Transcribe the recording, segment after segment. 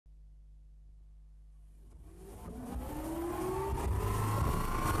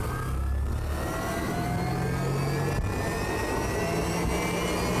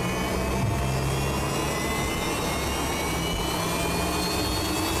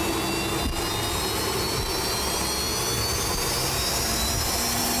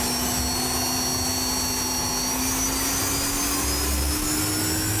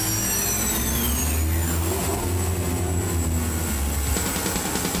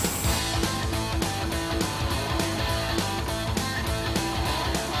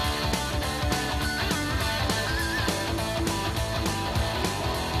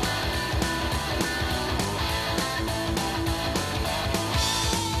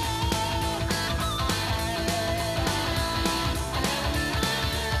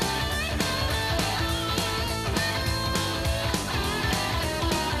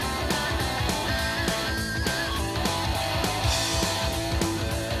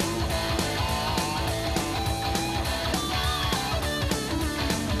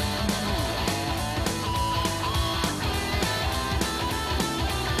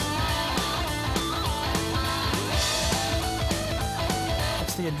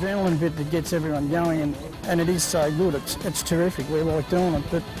the adrenaline bit that gets everyone going, and it is so good. It's terrific. We like doing it,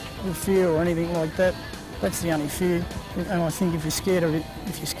 but the fear or anything like that, that's the only fear. And I think if you're scared of it,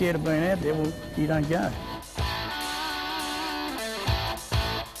 if you're scared of being out there, well, you don't go.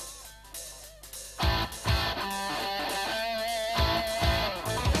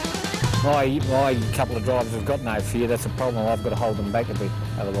 My couple of drivers have got no fear. That's a problem. I've got to hold them back a bit,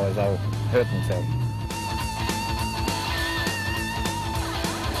 otherwise they'll hurt themselves.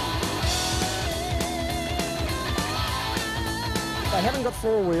 They haven't got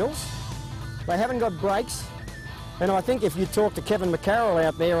four wheels, they haven't got brakes, and I think if you talk to Kevin McCarroll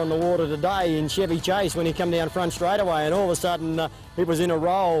out there on the water today in Chevy Chase when he come down front straightaway and all of a sudden it was in a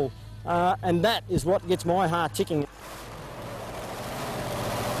roll, and that is what gets my heart ticking.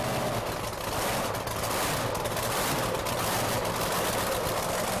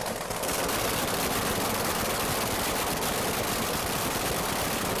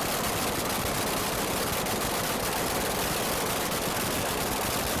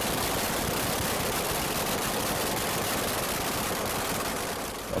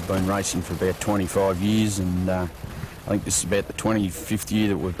 I've been racing for about 25 years, and I think this is about the 25th year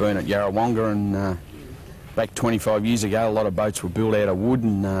that we've been at Yarrawonga. And back 25 years ago, a lot of boats were built out of wood,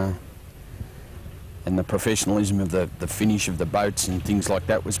 and the professionalism of the finish of the boats and things like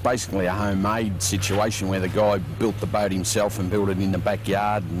that was basically a homemade situation where the guy built the boat himself and built it in the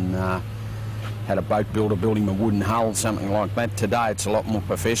backyard, and had a boat builder build him a wooden hull, something like that. Today it's a lot more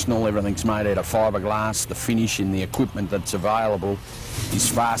professional. Everything's made out of fiberglass. The finish and the equipment that's available is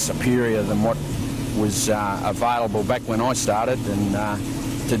far superior than what was available back when I started.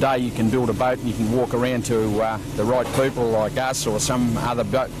 And today you can build a boat and you can walk around to the right people like us or some other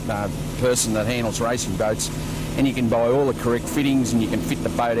person that handles racing boats, and you can buy all the correct fittings and you can fit the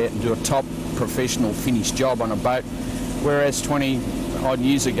boat out and do a top professional finished job on a boat. Whereas 20 odd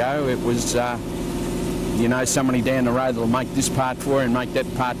years ago it was you know, somebody down the road that'll make this part for you and make that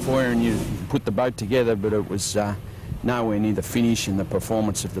part for you, and you put the boat together, but it was nowhere near the finish and the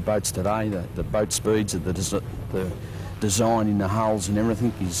performance of the boats today. The boat speeds, the design in the hulls and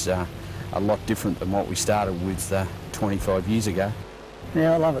everything is a lot different than what we started with 25 years ago.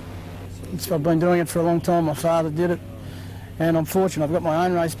 Yeah, I love it. I've been doing it for a long time. My father did it, and I'm fortunate. I've got my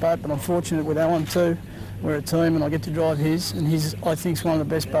own race boat, but I'm fortunate with Alan too. We're a team and I get to drive his, and his, I think, is one of the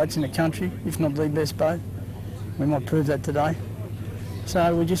best boats in the country, if not the best boat. We might prove that today.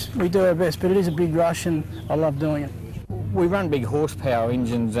 So we do our best, but it is a big rush and I love doing it. We run big horsepower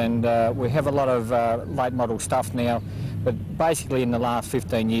engines, and we have a lot of late model stuff now, but basically in the last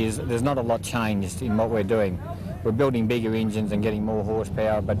 15 years there's not a lot changed in what we're doing. We're building bigger engines and getting more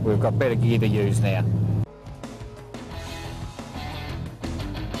horsepower, but we've got better gear to use now.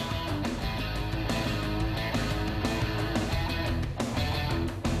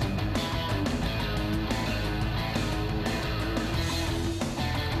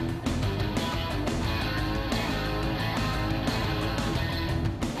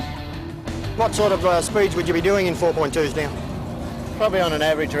 What sort of speeds would you be doing in 4.2s now? Probably on an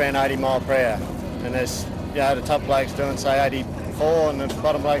average around 80 mile per hour. And there's, you know, the top bloke's doing say 84 and the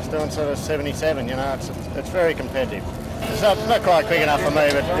bottom bloke's doing sort of 77, you know, it's very competitive. It's not quite quick enough for me,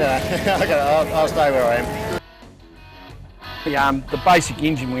 but you know, I'll stay where I am. The basic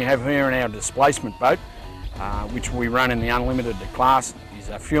engine we have here in our displacement boat, which we run in the unlimited class, is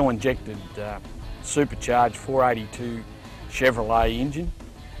a fuel injected supercharged 482 Chevrolet engine.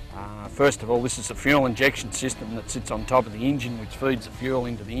 First of all, this is a fuel injection system that sits on top of the engine, which feeds the fuel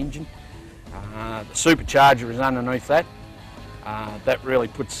into the engine. The supercharger is underneath that. That really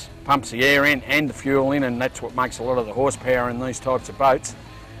pumps the air in and the fuel in, and that's what makes a lot of the horsepower in these types of boats.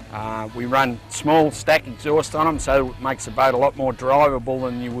 We run small stack exhaust on them, so it makes the boat a lot more drivable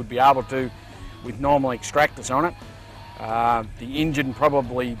than you would be able to with normal extractors on it. The engine,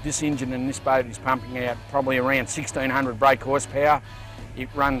 this engine in this boat is pumping out probably around 1600 brake horsepower. It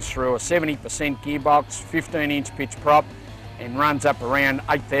runs through a 70% gearbox, 15-inch pitch prop, and runs up around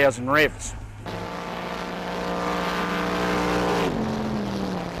 8,000 revs.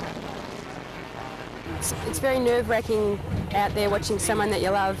 It's very nerve-wracking out there watching someone that you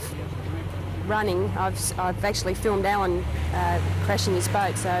love running. I've actually filmed Alan crashing his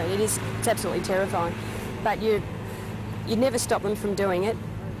boat, so it's absolutely terrifying. But you'd never stop them from doing it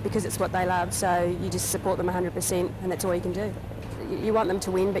because it's what they love, so you just support them 100%, and that's all you can do. You want them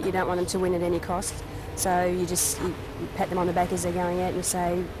to win, but you don't want them to win at any cost. So you pat them on the back as they're going out and you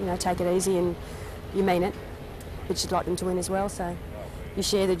say, you know, take it easy, and you mean it. But you'd like them to win as well, so you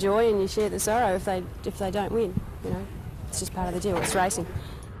share the joy and you share the sorrow if they don't win. You know, it's just part of the deal. It's racing.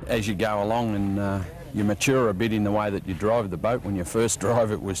 As you go along and you mature a bit in the way that you drive the boat. When you first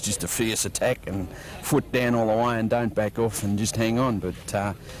drive, it was just a fierce attack and foot down all the way and don't back off and just hang on.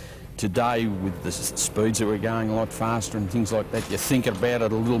 But today, with the speeds that we're going a lot faster and things like that, you think about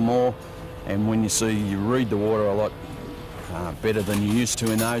it a little more, and when you read the water a lot better than you used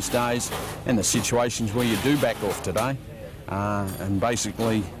to in those days, and the situations where you do back off today, and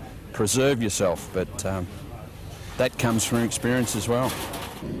basically preserve yourself. But that comes from experience as well.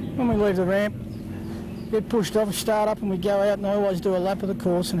 When we leave the ramp, get pushed off, start up, and we go out, and I always do a lap of the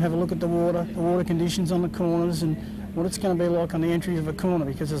course and have a look at the water conditions on the corners and what it's going to be like on the entry of a corner,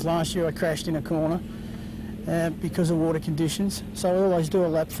 because as last year I crashed in a corner because of water conditions. So I always do a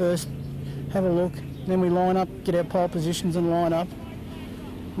lap first, have a look, then we line up, get our pole positions and line up.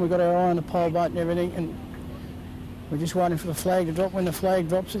 We've got our eye on the pole boat and everything, and we're just waiting for the flag to drop. When the flag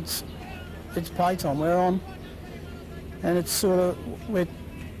drops, it's pay time. We're on, and it's sort of,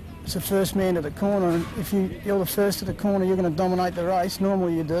 it's the first man to the corner, and if you're the first to the corner, you're going to dominate the race.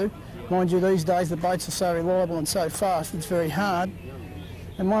 Normally you do. Mind you, these days the boats are so reliable and so fast, it's very hard.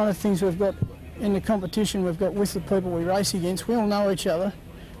 And one of the things we've got in the competition we've got with the people we race against, we all know each other,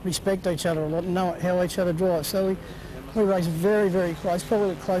 respect each other a lot, and know how each other drives. So we race very, very close,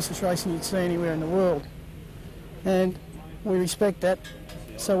 probably the closest racing you'd see anywhere in the world. And we respect that,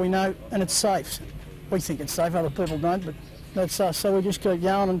 so we know, and it's safe. We think it's safe, other people don't, but that's us. So we just keep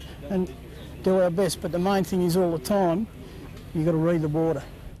going and do our best. But the main thing is all the time, you've got to read the water.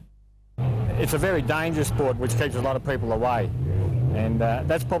 It's a very dangerous sport which keeps a lot of people away, and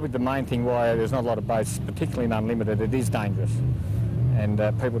that's probably the main thing why there's not a lot of boats, particularly in unlimited. It is dangerous, and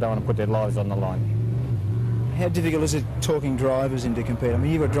people don't want to put their lives on the line. How difficult is it talking drivers into compete? I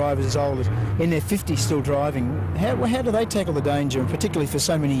mean, you've got drivers as old as in their 50s still driving. How do they tackle the danger, and particularly for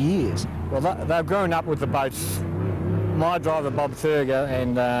so many years? Well, they've grown up with the boats. My driver, Bob Thurger,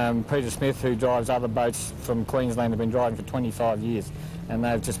 and Peter Smith, who drives other boats from Queensland, have been driving for 25 years, and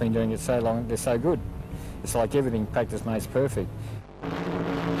they've just been doing it so long, they're so good. It's like everything, practice makes perfect.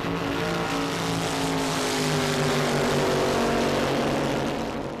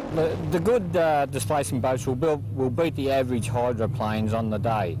 The good displacement boats will beat the average hydroplanes on the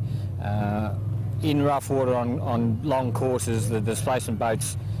day. In rough water on long courses, the displacement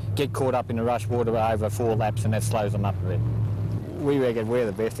boats get caught up in the rush water over 4 laps, and that slows them up a bit. We reckon we're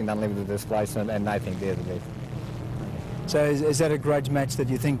the best in unlimited displacement, and they think they're the best. So is that a grudge match that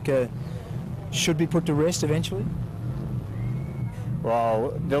you think should be put to rest eventually?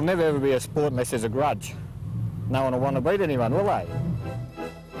 Well, there'll never ever be a sport unless there's a grudge. No one will want to beat anyone, will they?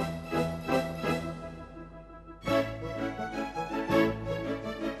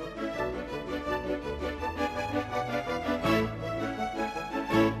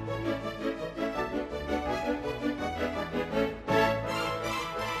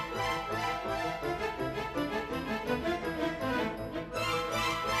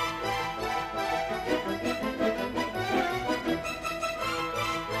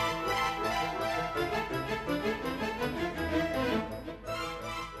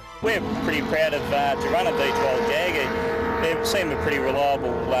 We're pretty proud of to run a V12 Jag. They seem a pretty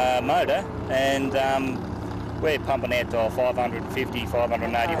reliable motor, and we're pumping out to 550,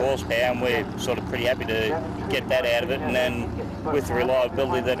 580 horsepower, and we're sort of pretty happy to get that out of it. And then with the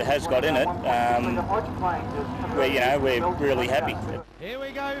reliability that it has got in it, we're really happy. Here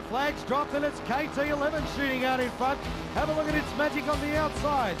we go, flags dropped, and it's KT11 shooting out in front. Have a look at its magic on the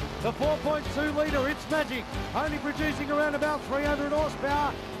outside. The 4.2 litre, it's magic, only producing around about 300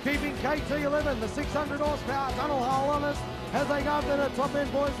 horsepower, keeping KT11, the 600 horsepower tunnel hole on us as they go up to the top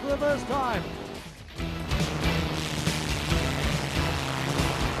end points for the first time.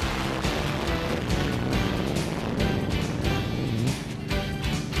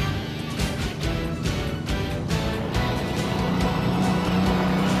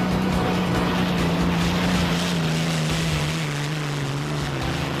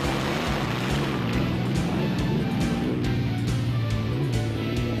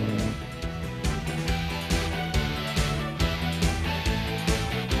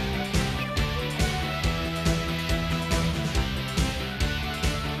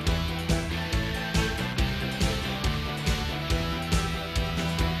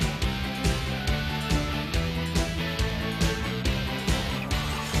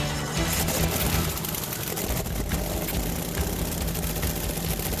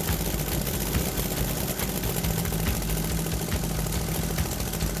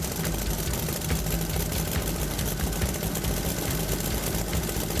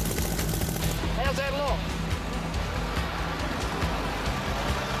 How's that look?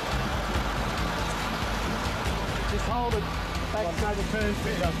 Just hold it flags, no returns.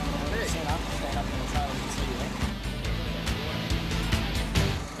 Stand up in the tail and see you there.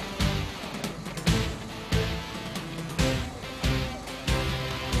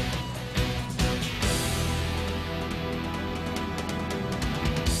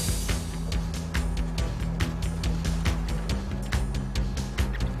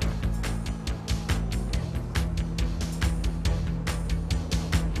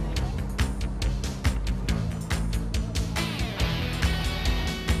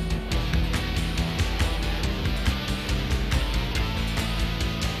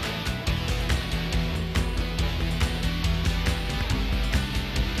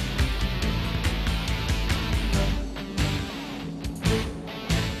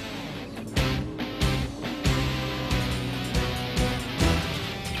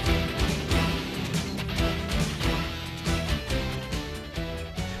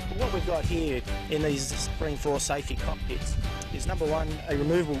 What we've got here in these reinforced safety cockpits is, number one, a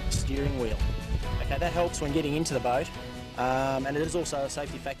removable steering wheel. Okay, that helps when getting into the boat, and it is also a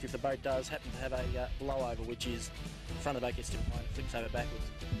safety factor if the boat does happen to have a blowover, which is the front of the boat gets tipped behind and flips over backwards.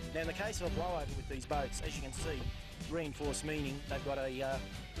 Now, in the case of a blowover with these boats, as you can see, reinforced meaning they've got a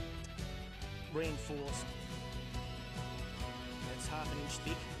reinforced, it's half an inch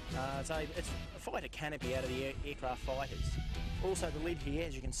thick. It's a fighter canopy out of the aircraft fighters. Also the lid here,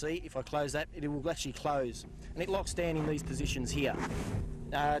 as you can see, if I close that, it will actually close. And it locks down in these positions here.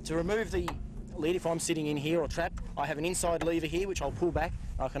 To remove the lid, if I'm sitting in here or trapped, I have an inside lever here which I'll pull back.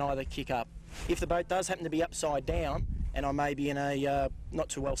 I can either kick up. If the boat does happen to be upside down and I may be in a not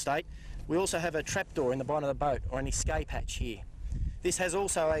too well state, we also have a trapdoor in the bottom of the boat, or an escape hatch here. This has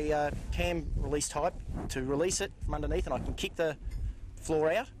also a cam release type to release it from underneath, and I can kick the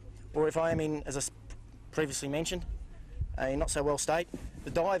floor out. Or if I am in, as I previously mentioned, a not so well state, the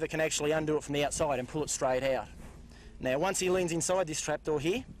diver can actually undo it from the outside and pull it straight out. Now, once he leans inside this trapdoor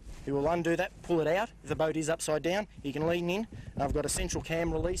here, he will undo that, pull it out. If the boat is upside down, he can lean in. I've got a central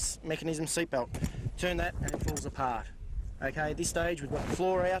cam release mechanism seatbelt. Turn that and it falls apart. Okay, at this stage we've got the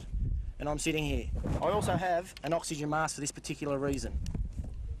floor out and I'm sitting here. I also have an oxygen mask for this particular reason.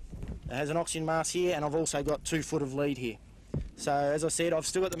 It has an oxygen mask here, and I've also got 2 foot of lead here. So as I said, I've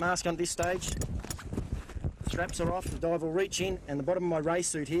still got the mask on at this stage. Straps are off, the diver will reach in, and the bottom of my race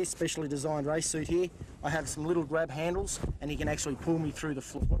suit here, specially designed race suit here, I have some little grab handles and he can actually pull me through the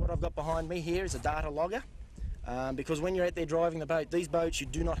floor. What I've got behind me here is a data logger, because when you're out there driving the boat, these boats you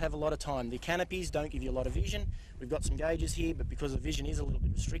do not have a lot of time. The canopies don't give you a lot of vision. We've got some gauges here, but because the vision is a little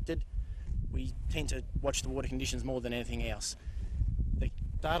bit restricted, we tend to watch the water conditions more than anything else. The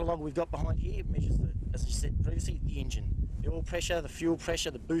data logger we've got behind here measures, as I said previously, the engine. The oil pressure, the fuel pressure,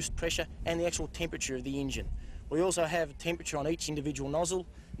 the boost pressure, and the actual temperature of the engine. We also have temperature on each individual nozzle,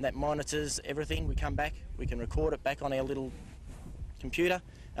 and that monitors everything. We come back, we can record it back on our little computer,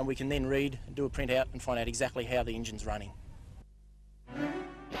 and we can then read, do a printout, and find out exactly how the engine's running.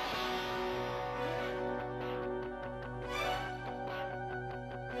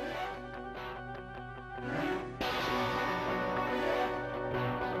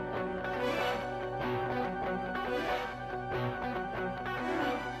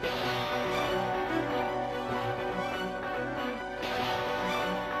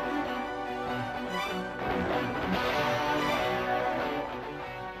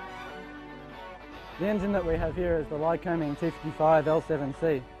 The engine that we have here is the Lycoming T55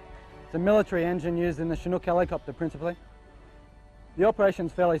 L7C. It's a military engine used in the Chinook helicopter principally. The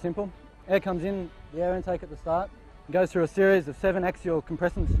operation's fairly simple. Air comes in the air intake at the start and goes through a series of 7 axial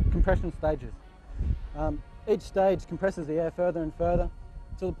compression stages. Each stage compresses the air further and further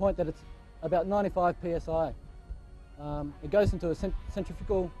to the point that it's about 95 psi. It goes into a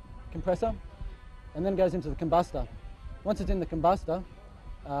centrifugal compressor and then goes into the combustor. Once it's in the combustor,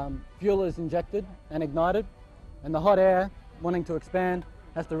 fuel is injected and ignited, and the hot air, wanting to expand,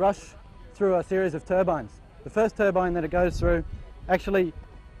 has to rush through a series of turbines. The first turbine that it goes through actually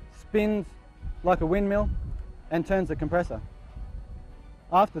spins like a windmill and turns the compressor.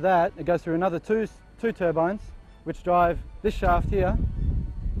 After that, it goes through another two turbines which drive this shaft here,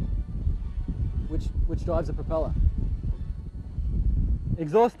 which drives the propeller.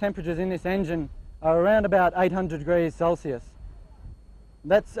 Exhaust temperatures in this engine are around about 800 degrees Celsius.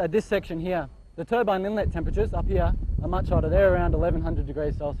 That's this section here. The turbine inlet temperatures up here are much hotter. They're around 1100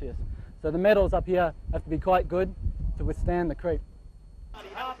 degrees Celsius. So the metals up here have to be quite good to withstand the creep.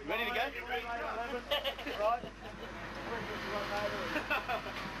 Ready to go?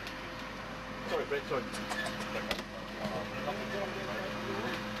 Sorry, Brett, sorry.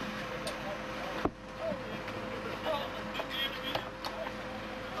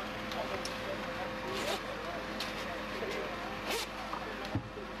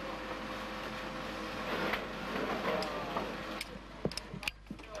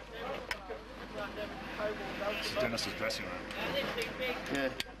 Dennis's dressing room. Yeah,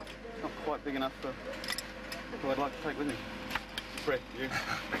 not quite big enough for who I'd like to take with me. Brett, you?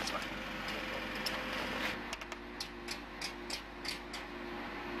 Thanks, mate.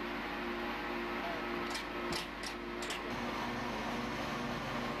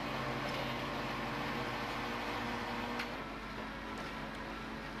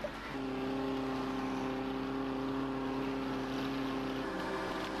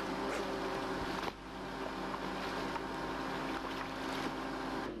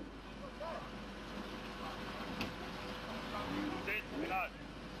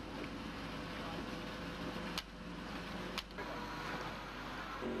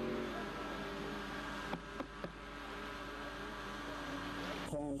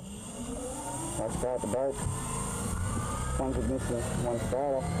 I'll start the boat. One's ignition, one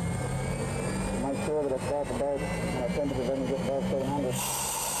starter. Make sure that I start the boat and I temperature doesn't get above 700.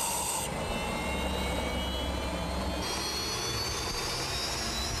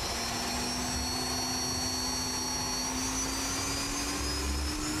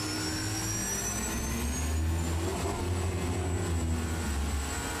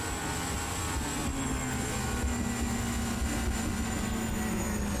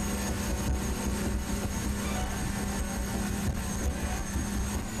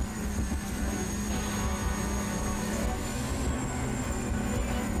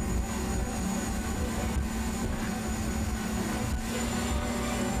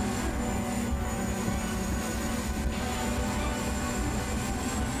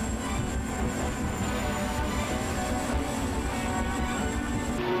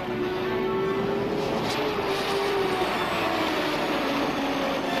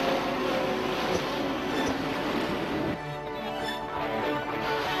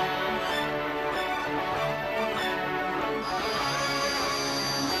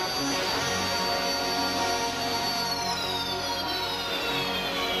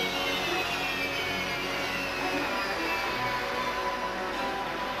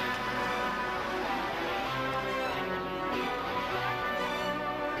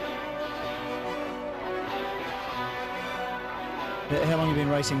 How long have you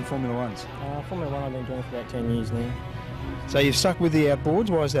been racing Formula Ones? Formula One I've been doing for about 10 years now. So you've stuck with the outboards,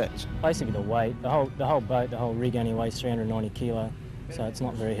 why is that? Basically the weight, the whole boat, the whole rig only weighs 390 kilo, so it's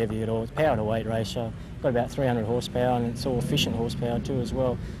not very heavy at all. It's power to weight ratio. Got about 300 horsepower and it's all efficient horsepower too as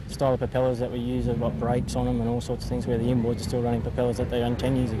well. The style of propellers that we use have got brakes on them and all sorts of things, where the inboards are still running propellers that they ran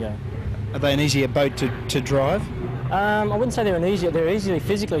 10 years ago. Are they an easier boat to drive? I wouldn't say they're easily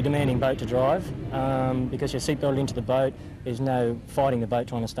physically demanding boat to drive, because you're seatbelted into the boat. There's no fighting the boat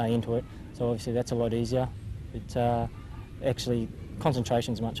trying to stay into it, so obviously that's a lot easier. But actually,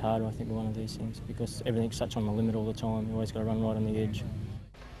 concentration's much harder, I think, with one of these things, because everything's such on the limit all the time. You always got to run right on the edge.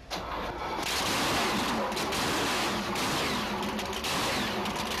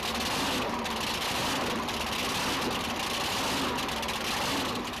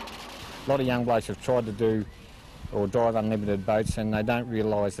 A lot of young blokes have tried to do or drive unlimited boats and they don't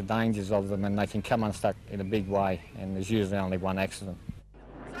realise the dangers of them, and they can come unstuck in a big way, and there's usually only one accident.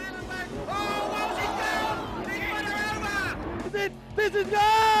 This is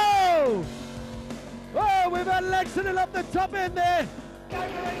go! Oh, we've had an accident up the top end there. Go to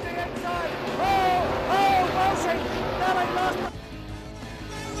the inside. Wilson, nearly lost.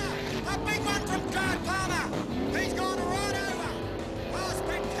 A big one from Kurt Palmer. He's gone right over. Oh,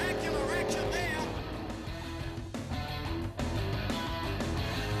 spectacular action there.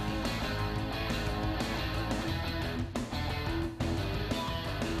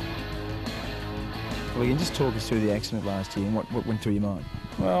 Well, you can just talk us through the accident last year and what went through your mind?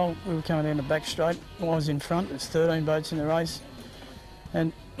 Well, we were coming down the back straight. I was in front. There's 13 boats in the race.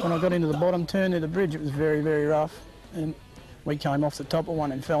 And when I got into the bottom turn near the bridge, it was very, very rough. And we came off the top of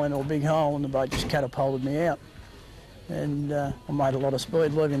one and fell into a big hole, and the boat just catapulted me out. And I made a lot of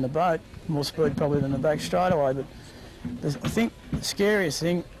speed leaving the boat, more speed probably than the back straightaway. But I think the scariest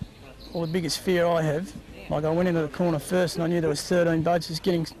thing, or the biggest fear I have, like I went into the corner first and I knew there was 13 boats, is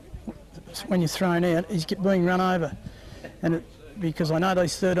getting, when you're thrown out, is being run over. And because I know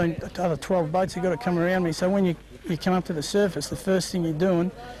those 13, other 12 boats have got to come around me, so when you come up to the surface, the first thing you're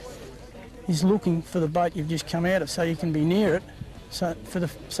doing is looking for the boat you've just come out of, so you can be near it, so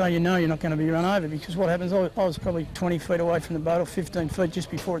you know you're not going to be run over. Because what happens, I was probably 20 feet away from the boat, or 15 feet just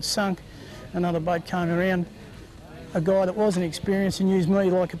before it sunk. Another boat came around, a guy that wasn't experienced, and used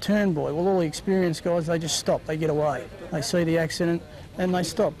me like a turn buoy. Well, all the experienced guys, they just stop, they get away. They see the accident and they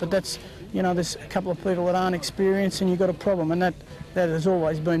stop. But that's, you know, there's a couple of people that aren't experienced and you've got a problem, and that has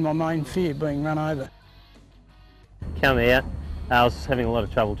always been my main fear, being run over. Come out, I was having a lot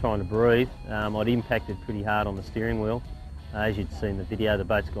of trouble trying to breathe. I'd impacted pretty hard on the steering wheel. As you'd seen in the video, the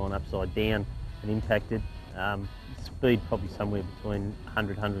boat's gone upside down and impacted. Speed probably somewhere between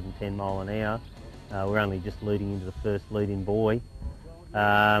 100, 110 mile an hour. We're only just leading into the first lead-in buoy.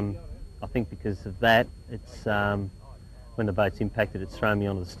 I think because of that, it's when the boat's impacted, it's thrown me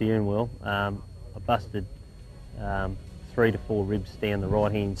onto the steering wheel. I busted 3 to 4 ribs down the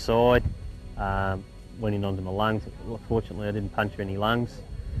right-hand side. Went in onto my lungs. Fortunately, I didn't puncture any lungs.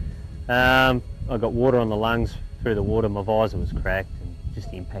 I got water on the lungs. Through the water, my visor was cracked and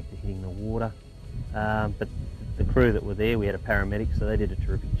just the impact of hitting the water. But the crew that were there, we had a paramedic, so they did a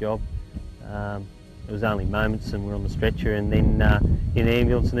terrific job. It was only moments and we're on the stretcher and then in the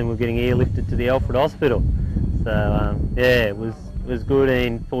ambulance, and then we're getting airlifted to the Alfred Hospital. So yeah, it was good,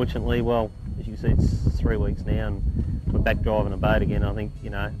 and fortunately, well, as you can see, it's 3 weeks now and we're back driving a boat again. I think,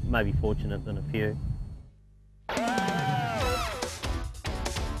 you know, maybe fortunate than a few.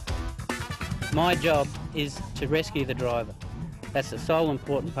 My job is to rescue the driver. That's the sole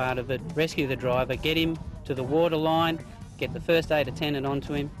important part of it. Rescue the driver, get him to the water line, get the first aid attendant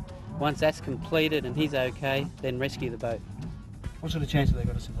onto him. Once that's completed and he's okay, then rescue the boat. What sort of chance have they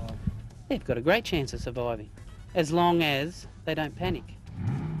got to survive? They've got a great chance of surviving, as long as they don't panic.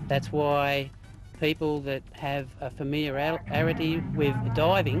 That's why people that have a familiarity with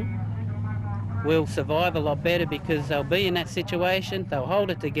diving will survive a lot better, because they'll be in that situation, they'll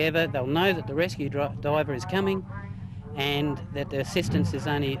hold it together, they'll know that the rescue diver is coming and that the assistance is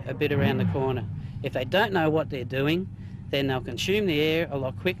only a bit around the corner. If they don't know what they're doing, then they'll consume the air a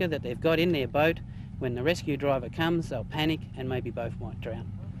lot quicker that they've got in their boat. When the rescue driver comes, they'll panic and maybe both might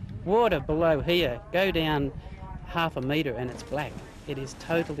drown. Water below here, go down half a metre and it's black. It is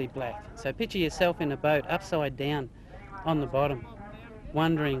totally black. So picture yourself in a boat upside down on the bottom,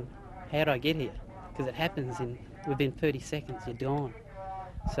 wondering, how'd I get here? Because it happens within 30 seconds, you're gone.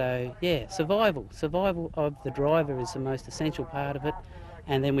 So yeah, survival of the driver is the most essential part of it,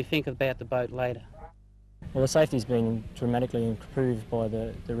 and then we think about the boat later. Well, the safety's been dramatically improved by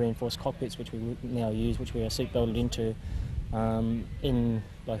the reinforced cockpits, which we now use, which we are seat belted into. In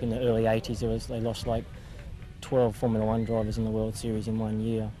the early 80s, they lost like 12 Formula 1 drivers in the World Series in 1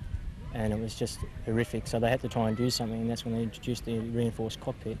 year, and it was just horrific. So they had to try and do something, and that's when they introduced the reinforced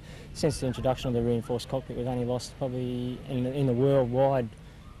cockpit. Since the introduction of the reinforced cockpit, we've only lost probably in the worldwide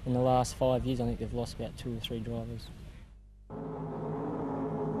in the last 5 years. I think they've lost about 2 or 3 drivers.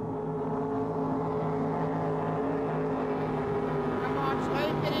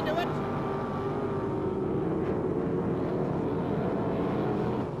 Get into it.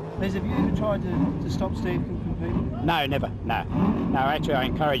 Les, have you ever tried to stop Steve from competing? No, never. No. Actually, I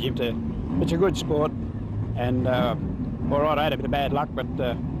encourage him to. It's a good sport, and all right, I had a bit of bad luck, but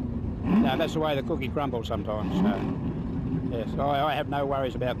no, that's the way the cookie crumbles sometimes. So, yes, I have no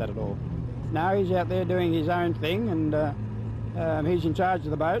worries about that at all. No, he's out there doing his own thing, and he's in charge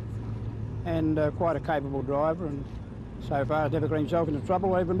of the boat, and quite a capable driver, and so far has never got himself into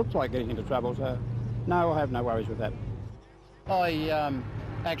trouble or even looks like getting into trouble, so no, I have no worries with that. I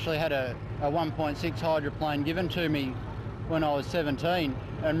actually had a 1.6 hydroplane given to me when I was 17,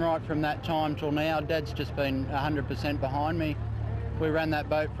 and right from that time till now, Dad's just been 100% behind me. We ran that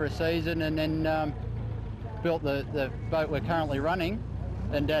boat for a season and then built the boat we're currently running,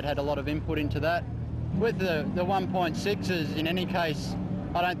 and Dad had a lot of input into that. With the 1.6s, in any case,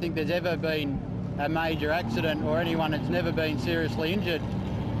 I don't think there's ever been a major accident or anyone that's never been seriously injured,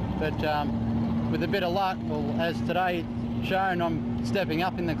 but with a bit of luck, well, as today shown, I'm stepping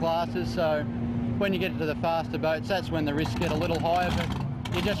up in the classes, so when you get to the faster boats, that's when the risks get a little higher,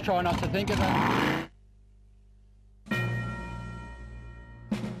 but you just try not to think of it.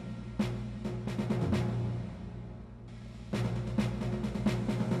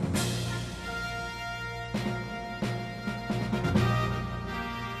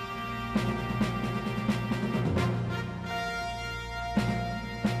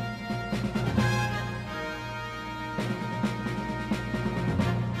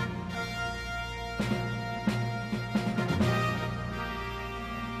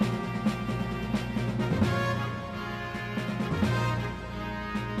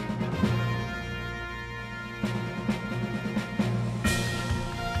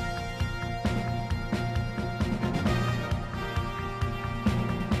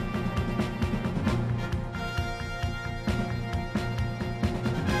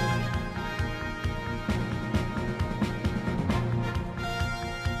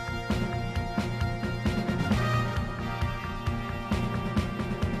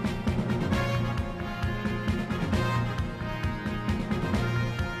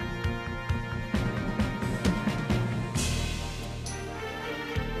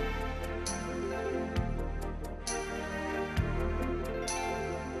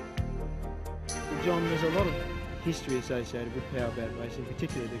 John, there's a lot of history associated with powerboat racing,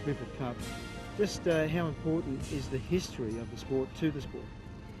 particularly the Griffith Cup. Just how important is the history of the sport to the sport?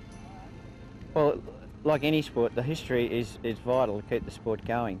 Well, like any sport, the history is vital to keep the sport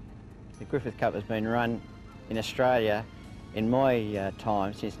going. The Griffith Cup has been run in Australia in my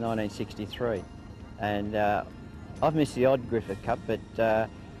time since 1963, and I've missed the odd Griffith Cup, but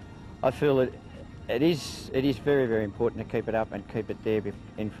I feel that it is very, very important to keep it up and keep it there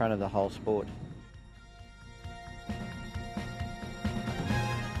in front of the whole sport.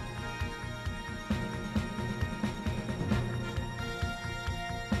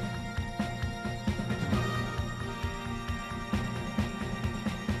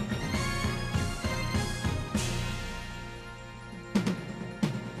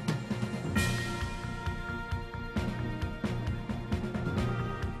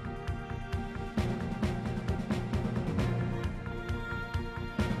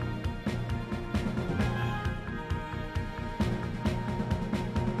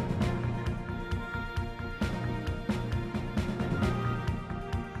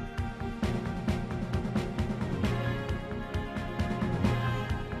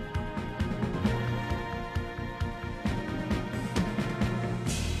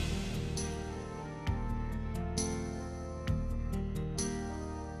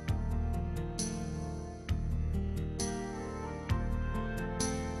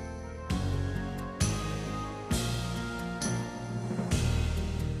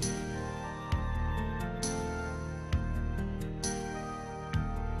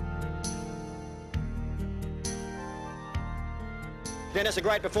 Dennis, a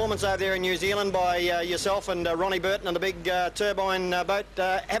great performance over there in New Zealand by yourself and Ronnie Burton and the big turbine boat.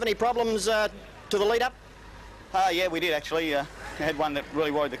 Have any problems to the lead-up? Yeah, we did actually. We had one that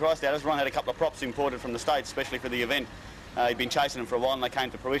really worried the Christ out of us. Ron had a couple of props imported from the States, especially for the event. He'd been chasing them for a while and they came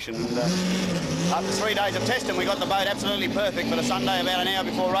to fruition. And, after 3 days of testing, we got the boat absolutely perfect for the Sunday about an hour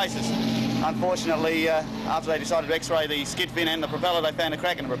before races. Unfortunately, after they decided to x-ray the skid fin and the propeller, they found a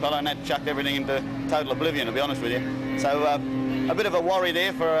crack in the propeller and that chucked everything into total oblivion, to be honest with you. So a bit of a worry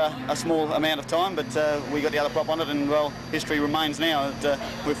there for a small amount of time, but we got the other prop on it and, well, history remains now that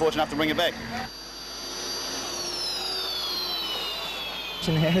we're fortunate enough to bring it back.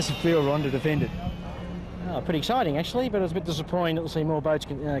 And how does it feel, Ron, to defend it? Oh, pretty exciting actually, but it was a bit disappointing not to see more boats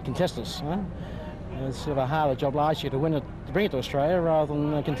contest us. Huh? It's sort of a harder job last year to win it, to bring it to Australia rather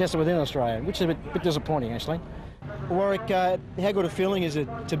than contest it within Australia, which is a bit disappointing actually. Warwick, how good a feeling is it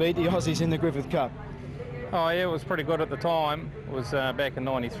to beat the Aussies in the Griffith Cup? Oh yeah, it was pretty good at the time. It was back in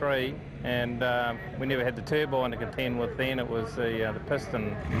 '93, and we never had the turbine to contend with then. It was the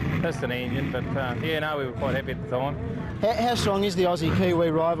piston engine, but yeah, no, we were quite happy at the time. How strong is the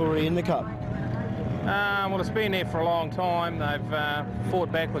Aussie-Kiwi rivalry in the Cup? Well, it's been there for a long time. They've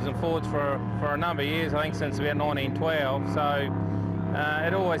fought backwards and forwards for a number of years, I think since about 1912, so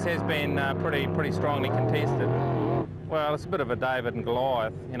it always has been pretty strongly contested. Well, it's a bit of a David and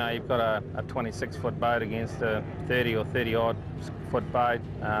Goliath. You know, you've got a 26-foot boat against a 30 or 30-odd foot boat,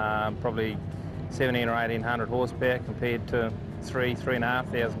 probably 17 or 1800 horsepower compared to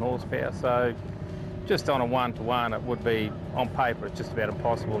 3,500 horsepower. So just on a one-to-one, it would be, on paper, it's just about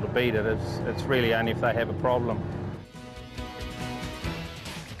impossible to beat it. It's really only if they have a problem.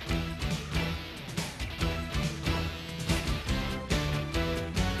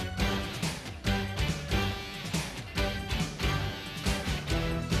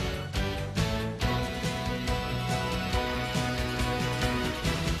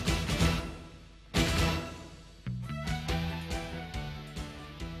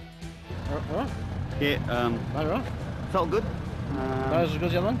 Yeah, felt good. Those as good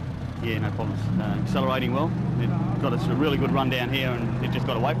as the other one? Yeah, no problems. Accelerating well. It got us a really good run down here and it just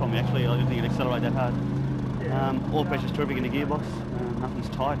got away from me actually. I didn't think it'd accelerate that hard. All pressure's terrific in the gearbox. Nothing's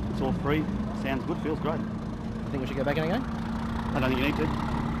tight, it's all free. Sounds good, feels great. I think we should go back in again? I don't think you need to.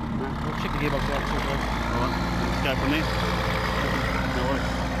 No. We'll check the gearbox out. All right, let's go from there. No worries.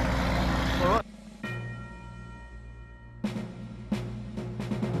 All right.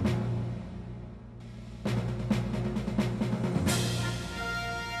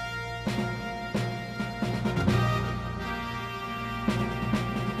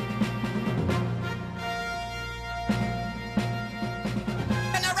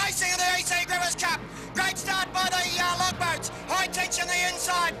 On the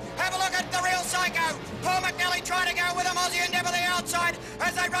inside, have a look at the real psycho. Paul McNally trying to go with him, Aussie Endeavour the outside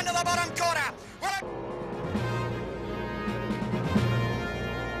as they run to the bottom corner.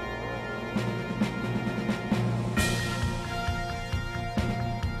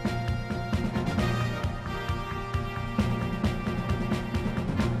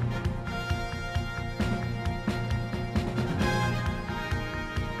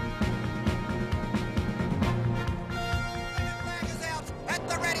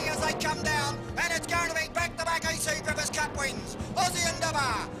 wins. Aussie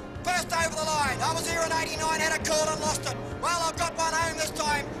Endeavour, first over the line. I was here in 89, had a call and lost it. Well, I've got one home this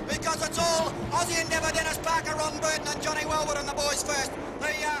time because it's all Aussie Endeavour, Dennis Parker, Ron Burton and Johnny Wellwood and the boys first. The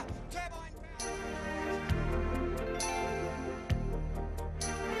turbine...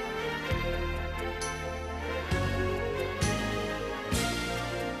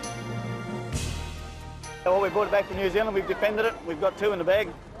 Well, we brought it back to New Zealand, we've defended it, we've got 2 in the bag.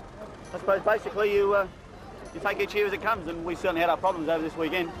 I suppose basically you take each year as it comes, and we certainly had our problems over this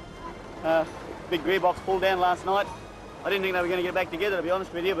weekend. Big gearbox pulled down last night. I didn't think they were going to get back together, to be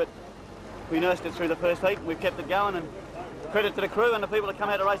honest with you, but we nursed it through the first heat, we've kept it going, and credit to the crew and the people that come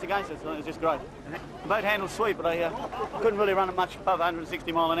out to race against us. It was just great. The boat handled sweet, but I couldn't really run it much above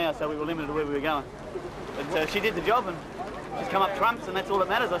 160 mile an hour, so we were limited to where we were going. But she did the job, and she's come up trumps, and that's all that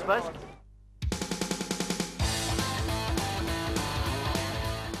matters, I suppose.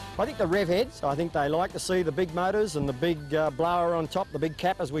 I think the rev heads, I think they like to see the big motors and the big blower on top, the big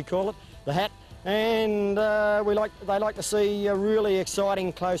cap as we call it, the hat, and they like to see really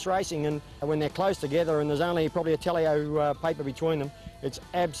exciting close racing, and when they're close together and there's only probably a teleo paper between them, it's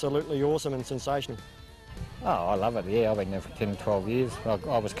absolutely awesome and sensational. Oh, I love it, yeah, I've been there for 10 or 12 years. I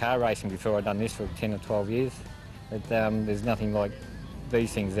was car racing before I'd done this for 10 or 12 years. But there's nothing like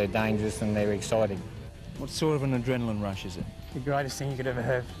these things, they're dangerous and they're exciting. What sort of an adrenaline rush is it? The greatest thing you could ever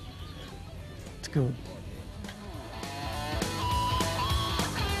have. It's good.